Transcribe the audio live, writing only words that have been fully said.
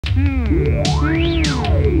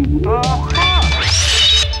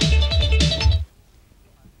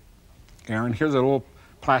Aaron, here's a little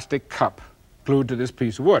plastic cup glued to this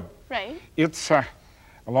piece of wood. Right. It's a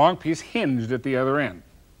long piece hinged at the other end.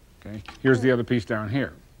 Okay. Here's the other piece down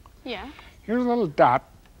here. Yeah. Here's a little dot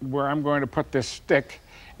where I'm going to put this stick,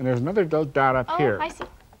 and there's another little dot up here. Oh, I see.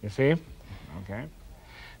 You see? Okay.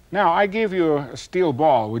 Now, I gave you a steel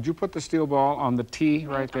ball. Would you put the steel ball on the T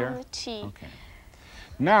right there? On the T. Okay.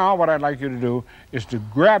 Now, what I'd like you to do is to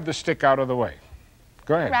grab the stick out of the way.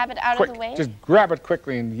 Go ahead. Grab it out Quick. of the way? Just grab it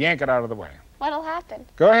quickly and yank it out of the way. What'll happen?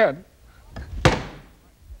 Go ahead.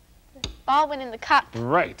 Ball went in the cup.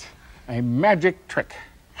 Right. A magic trick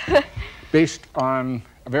based on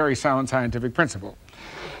a very sound scientific principle.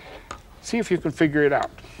 See if you can figure it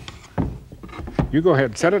out. You go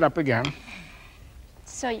ahead, set it up again.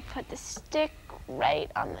 So you put the stick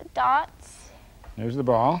right on the dots. There's the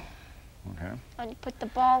ball. Okay. And you put the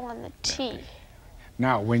ball on the T.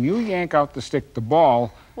 Now, when you yank out the stick, the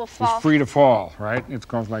ball Will fall. is free to fall, right? It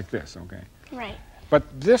goes like this, okay? Right. But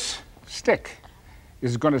this stick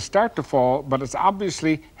is going to start to fall, but it's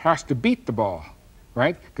obviously has to beat the ball,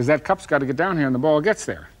 right? Because that cup's got to get down here and the ball gets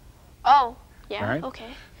there. Oh, yeah, Right?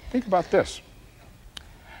 okay. Think about this.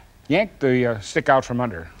 Yank the stick out from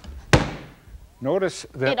under. Notice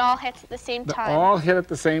that It all hits at the same they time. all hit at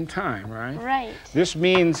the same time, right? Right. This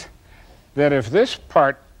means that if this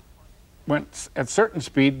part went at certain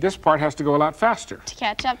speed, this part has to go a lot faster. To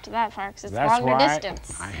catch up to that part, because it's That's longer why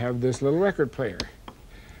distance. I have this little record player.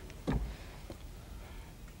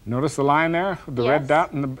 Notice the line there, the red Yes.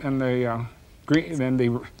 dot and the green and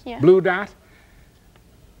the Yeah. blue dot.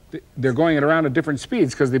 They're going at around at different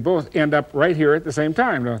speeds because they both end up right here at the same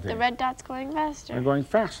time, don't they? The red dot's going faster. They're going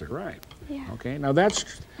faster, right? Yeah. Okay. Now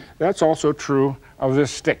that's also true of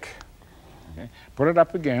this stick. Okay. Put it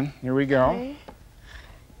up again. Here we go. Okay.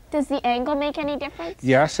 Does the angle make any difference?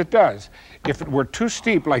 Yes, it does. If it were too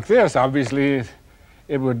steep like this, obviously,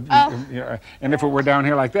 it would. Oh. And if it were down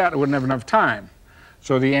here like that, it wouldn't have enough time.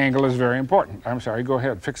 So the angle is very important. I'm sorry. Go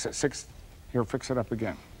ahead. Fix it. Here, fix it up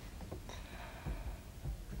again.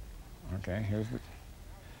 Okay. Here's the.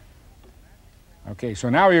 Okay. So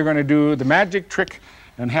now you're going to do the magic trick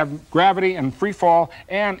and have gravity and free fall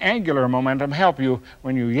and angular momentum help you.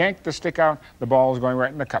 When you yank the stick out, the ball is going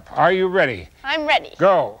right in the cup. Are you ready? I'm ready.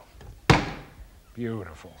 Go.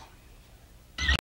 Beautiful.